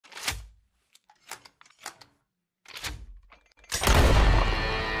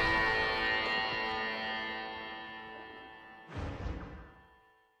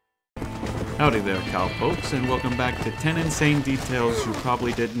Howdy there, cowpokes, and welcome back to 10 insane details you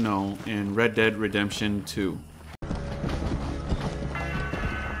probably didn't know in Red Dead Redemption 2.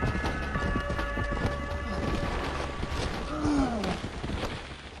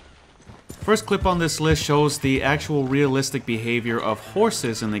 First clip on this list shows the actual realistic behavior of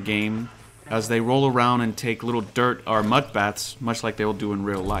horses in the game as they roll around and take little dirt or mud baths, much like they will do in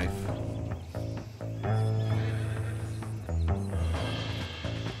real life.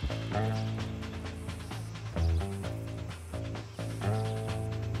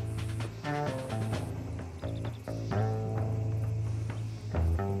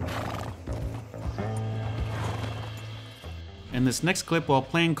 In this next clip, while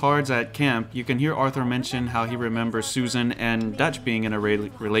playing cards at camp, you can hear Arthur mention how he remembers Susan and Dutch being in a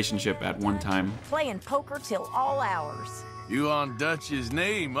relationship at one time. Playing poker till all hours. You on Dutch's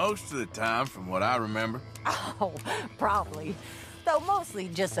knee most of the time, from what I remember. Oh, probably. Though mostly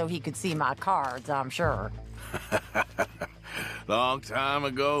just so he could see my cards, I'm sure. Long time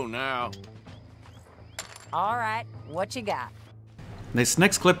ago now. All right, what you got? This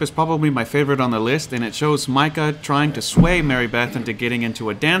next clip is probably my favorite on the list, and it shows Micah trying to sway Mary Beth into getting into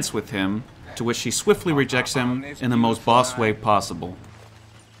a dance with him, to which she swiftly rejects him in the most boss way possible.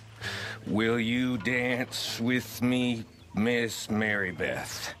 Will you dance with me, Miss Mary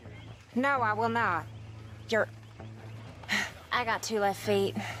Beth? No, I will not. I got 2 left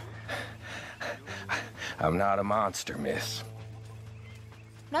feet. I'm not a monster, miss.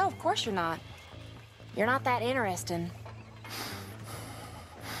 No, of course you're not. You're not that interesting.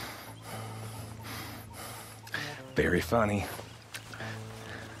 Very funny.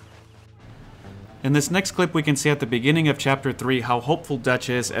 In this next clip, we can see at the beginning of Chapter 3 how hopeful Dutch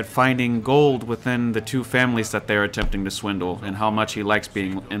is at finding gold within the 2 families that they're attempting to swindle, and how much he likes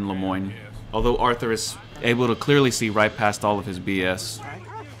being in Lemoyne. Although Arthur is able to clearly see right past all of his BS.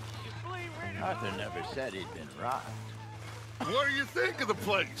 Arthur never said he'd been robbed. What do you think of the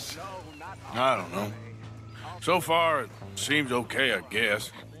place? I don't know. So far, it seems okay, I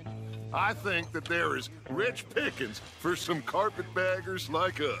guess. I think that there is rich pickings for some carpetbaggers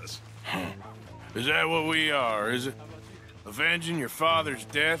like us. Is that what we are, is it? Avenging your father's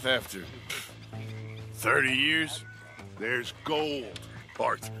death after 30 years? There's gold,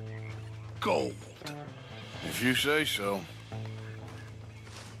 Arthur. Gold. If you say so.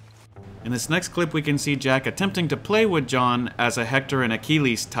 In this next clip, we can see Jack attempting to play with John as a Hector and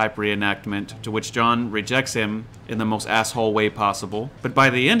Achilles type reenactment, to which John rejects him in the most asshole way possible. But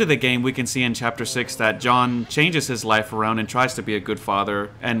by the end of the game, we can see in Chapter 6 that John changes his life around and tries to be a good father,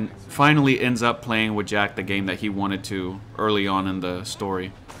 and finally ends up playing with Jack the game that he wanted to early on in the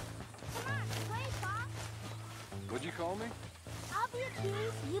story. What'd you call me? I'll be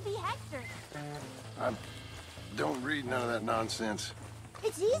Achilles, you be Hector. I don't read none of that nonsense.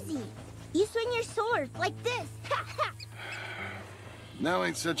 It's easy. You swing your sword like this. Now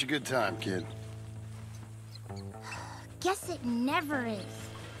ain't such a good time, kid. Guess it never is.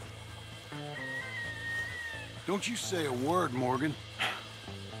 Don't you say a word, Morgan.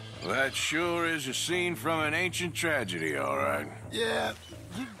 Well, that sure is a scene from an ancient tragedy, all right. Yeah,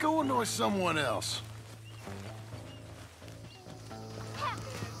 you go annoy someone else.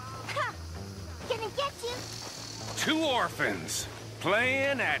 Gonna get you. 2 orphans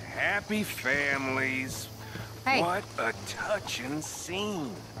playing at Happy Families. Hey. What a touching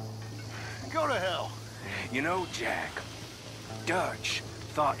scene. Go to hell. You know, Jack, Dutch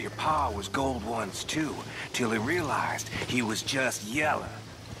thought your pa was gold once too, till he realized he was just yellow.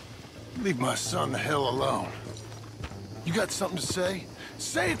 Leave my son the hell alone. You got something to say?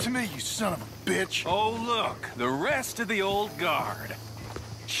 Say it to me, you son of a bitch. Oh, look, the rest of the old guard.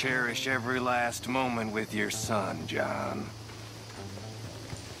 Cherish every last moment with your son, John.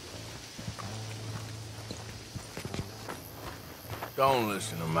 Don't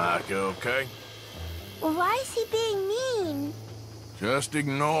listen to Micah, okay? Well, why is he being mean? Just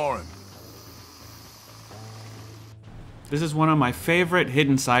ignore him. This is one of my favorite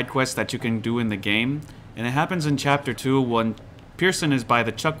hidden side quests that you can do in the game, and it happens in Chapter 2 when Pearson is by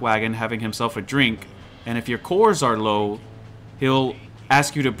the chuck wagon having himself a drink, and if your cores are low, he'll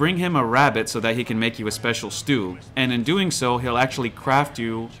ask you to bring him a rabbit so that he can make you a special stew. And in doing so, he'll actually craft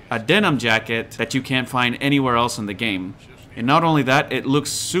you a denim jacket that you can't find anywhere else in the game. And not only that, it looks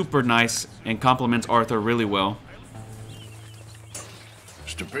super nice and complements Arthur really well.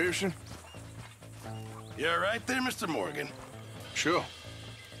 Mr. Pearson? You all right there, Mr. Morgan? Sure.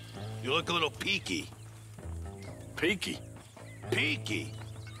 You look a little peaky. Peaky. Peaky?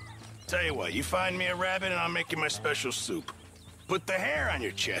 Tell you what, you find me a rabbit and I'll make you my special soup. Put the hair on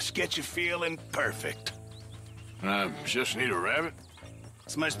your chest, get you feeling perfect. I just need a rabbit?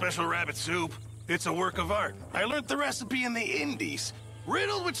 It's my special rabbit soup. It's a work of art. I learned the recipe in the Indies.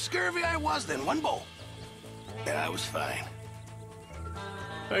 Riddled with scurvy I was then, one bowl. And I was fine.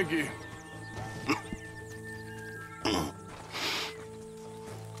 Thank you.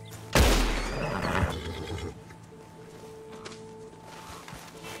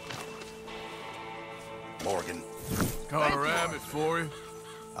 Morgan. Caught a rabbit for you.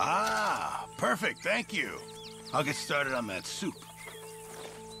 Ah, perfect, thank you. I'll get started on that soup.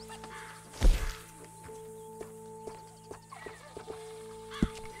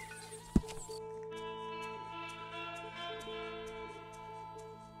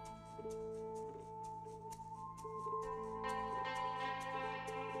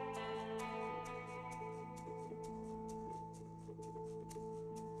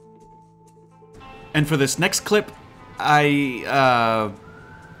 And for this next clip, I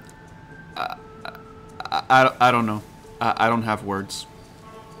don't know. I don't have words.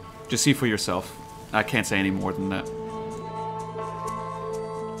 Just see for yourself. I can't say any more than that.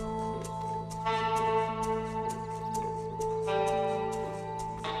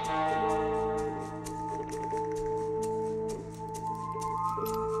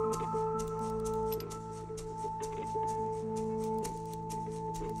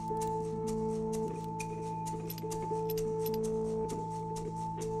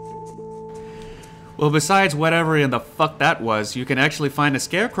 Well, besides whatever in the fuck that was, you can actually find a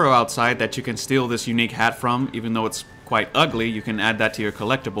scarecrow outside that you can steal this unique hat from, even though it's quite ugly. You can add that to your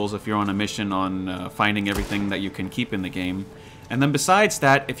collectibles if you're on a mission on finding everything that you can keep in the game. And then besides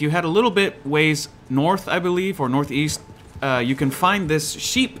that, if you head a little bit ways north, I believe, or northeast, you can find this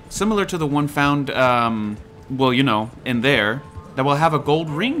sheep, similar to the one found, well, you know, in there, that will have a gold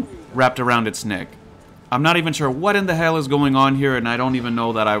ring wrapped around its neck. I'm not even sure what in the hell is going on here, and I don't even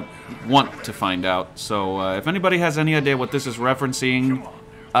know that I want to find out. So if anybody has any idea what this is referencing,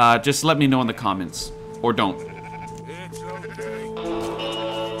 just let me know in the comments. Or don't. It's okay.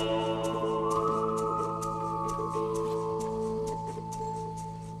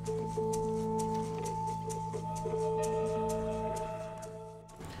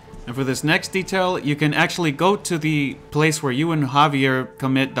 And for this next detail, you can actually go to the place where you and Javier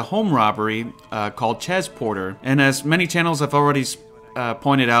commit the home robbery called Ches Porter. And as many channels have already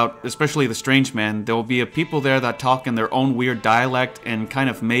pointed out, especially the Strange Man, there will be people there that talk in their own weird dialect and kind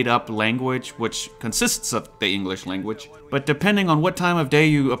of made up language, which consists of the English language. But depending on what time of day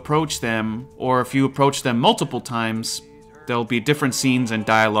you approach them, or if you approach them multiple times, there'll be different scenes and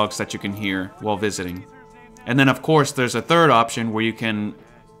dialogues that you can hear while visiting. And then of course there's a third option where you can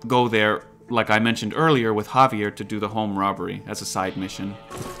go there, like I mentioned earlier, with Javier to do the home robbery as a side mission.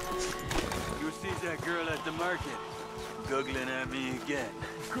 You see that girl at the market? Googling at me again.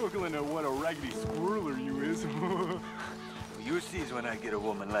 Googling at what a raggedy squirreler you is. You sees when I get a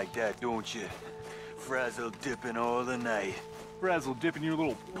woman like that, don't you? Frazzle dipping all the night. Frazzle dipping your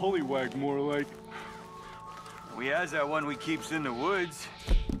little pullywag, more like. We has that one we keeps in the woods.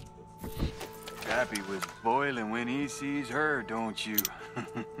 Pappy was boiling when he sees her, don't you?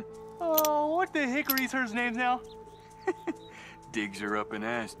 Oh, what the hickory's her name's now? Digs her up an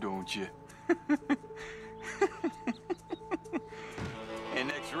ass, don't you? And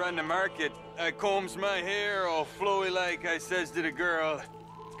next run to market, I combs my hair all flowy like I says to the girl,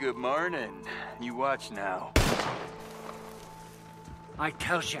 "Good morning. You watch now." I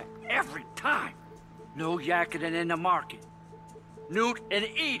tells you every time, no yakking in the market. Newt and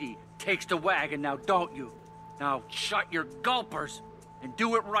Edie takes the wagon now, don't you? Now shut your gulpers and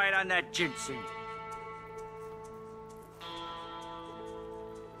do it right on that ginseng.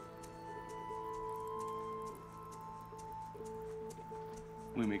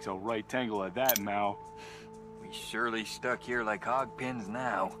 We makes a right tangle of that now. We surely stuck here like hog pins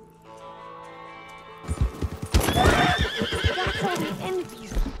now. That's all the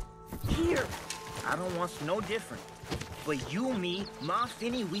envies. Here. I don't want no different. But you, me, Ma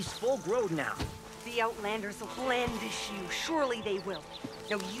Finney, we spoke road now. The Outlanders will blandish you. Surely they will.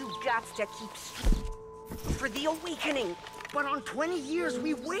 Now you gots to keep for the awakening. But on 20 years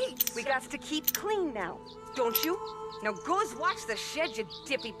we wait. We gots to keep clean now, don't you? Now goes watch the shed, you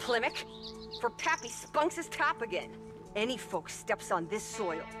dippy Plymmock. For Pappy spunks his top again. Any folks steps on this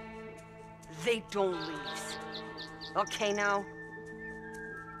soil, they don't leaves. Okay now?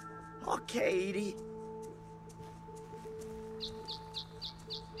 Okay, Edie.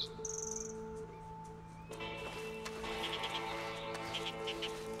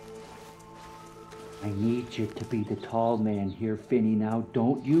 I need you to be the tall man here, Finney, now,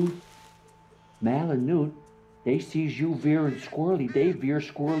 don't you? Mal and Newt, they sees you veering squirrely, they veer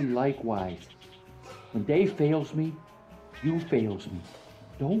squirrely likewise. When they fails me, you fails me.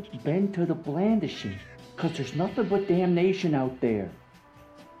 Don't bend to the blandishing, 'cause there's nothing but damnation out there.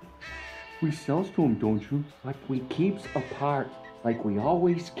 We sells to him, don't you? But we keeps apart, like we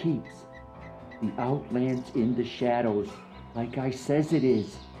always keeps. The outland's in the shadows, like I says it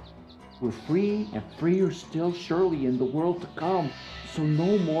is. We're free and freer still surely in the world to come, so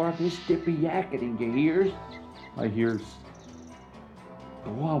no more of this dippy yakketing, you hears? I hears.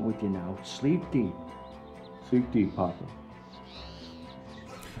 Go on with you now, sleep deep. Sleep deep, Papa.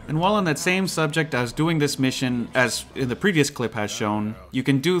 And while on that same subject as doing this mission, as in the previous clip has shown, you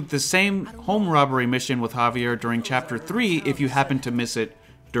can do the same home robbery mission with Javier during Chapter 3 if you happen to miss it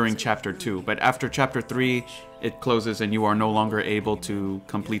during Chapter 2. But after Chapter 3, it closes and you are no longer able to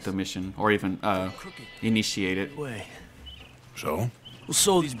complete the mission or even initiate it. So? Well,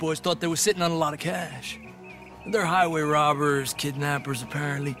 so these boys thought they were sitting on a lot of cash. They're highway robbers, kidnappers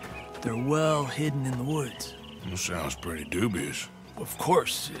apparently. They're well hidden in the woods. That sounds pretty dubious. Of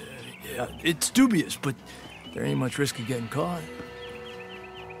course, yeah, it's dubious, but there ain't much risk of getting caught.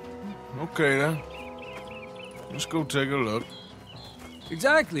 Okay then. Let's go take a look.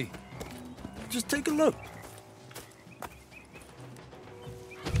 Exactly. Just take a look.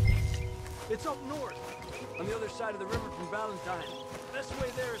 It's up north, on the other side of the river from Valentine. Best way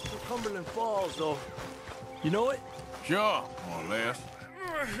there is through Cumberland Falls, though. You know it? Sure, more or less.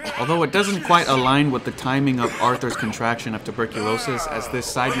 Although it doesn't quite align with the timing of Arthur's contraction of tuberculosis, as this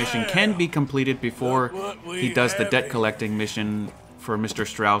side mission can be completed before he does the debt collecting mission for Mr.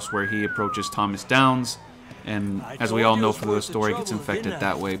 Strauss, where he approaches Thomas Downs, and as we all know from the story, gets infected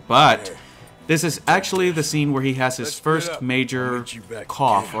that way. But this is actually the scene where he has his first major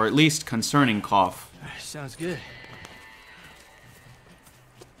cough, or at least concerning cough. Sounds good.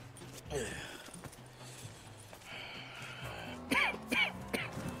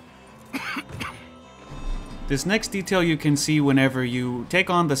 This next detail you can see whenever you take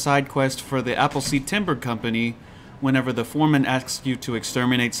on the side quest for the Appleseed Timber Company, whenever the foreman asks you to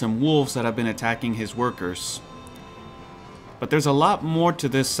exterminate some wolves that have been attacking his workers. But there's a lot more to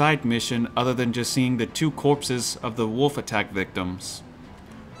this side mission other than just seeing the two corpses of the wolf attack victims.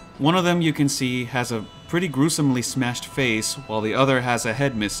 One of them you can see has a pretty gruesomely smashed face, while the other has a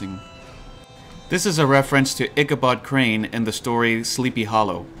head missing. This is a reference to Ichabod Crane in the story Sleepy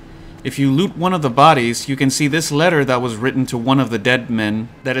Hollow. If you loot one of the bodies, you can see this letter that was written to one of the dead men.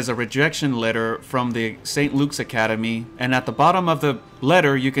 That is a rejection letter from the St. Luke's Academy, and at the bottom of the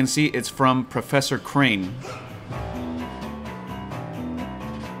letter you can see it's from Professor Crane.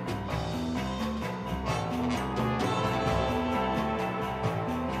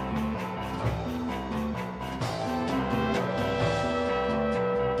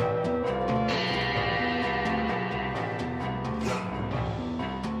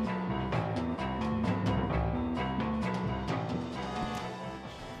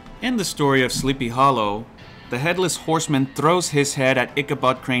 In the story of Sleepy Hollow, the Headless Horseman throws his head at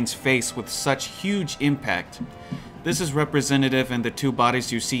Ichabod Crane's face with such huge impact. This is representative in the two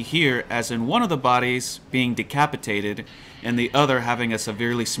bodies you see here, as in one of the bodies being decapitated and the other having a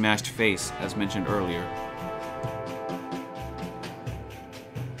severely smashed face, as mentioned earlier.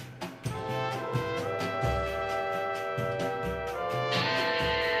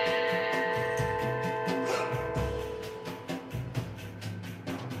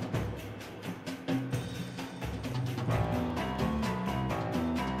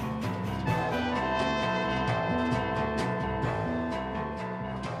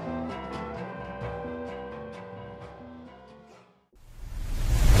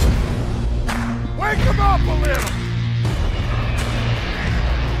 Wake him up a little!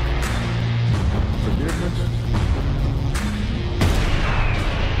 Forgiveness?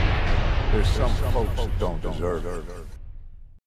 There's some folks who don't deserve it.